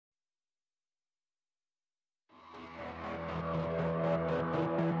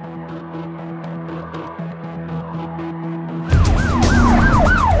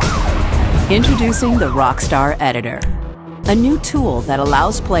Introducing the Rockstar Editor, a new tool that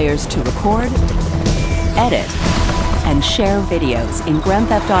allows players to record, edit, and share videos in Grand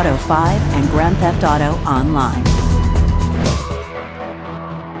Theft Auto 5 and Grand Theft Auto Online.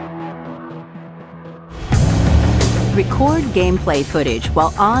 Record gameplay footage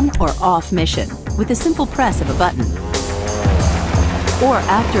while on or off mission with the simple press of a button. Or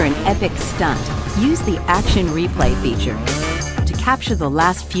after an epic stunt, use the Action Replay feature to capture the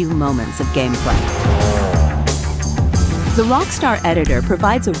last few moments of gameplay. The Rockstar Editor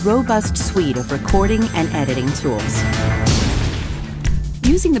provides a robust suite of recording and editing tools.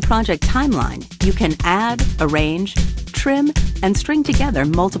 Using the project timeline, you can add, arrange, trim, and string together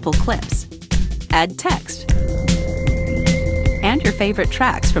multiple clips. Add text and your favorite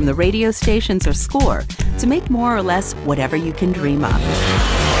tracks from the radio stations or score to make more or less whatever you can dream up.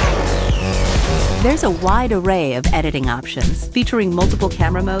 There's a wide array of editing options featuring multiple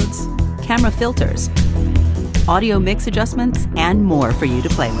camera modes, camera filters, audio mix adjustments, and more for you to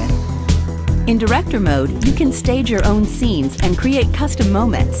play with. In Director mode, you can stage your own scenes and create custom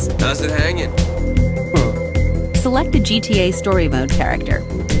moments. How's it hanging? Select a GTA Story Mode character,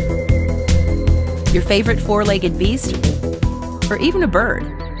 your favorite four-legged beast, or even a bird.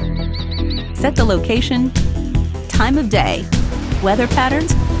 Set the location, time of day, weather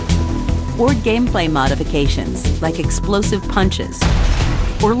patterns, or gameplay modifications like explosive punches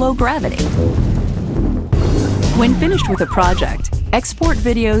or low gravity. When finished with a project, export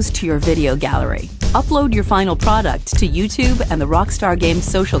videos to your video gallery. Upload your final product to YouTube and the Rockstar Games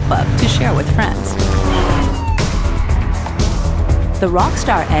Social Club to share with friends. The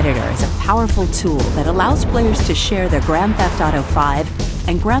Rockstar Editor is a powerful tool that allows players to share their Grand Theft Auto 5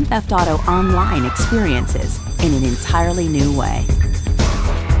 and Grand Theft Auto Online experiences in an entirely new way.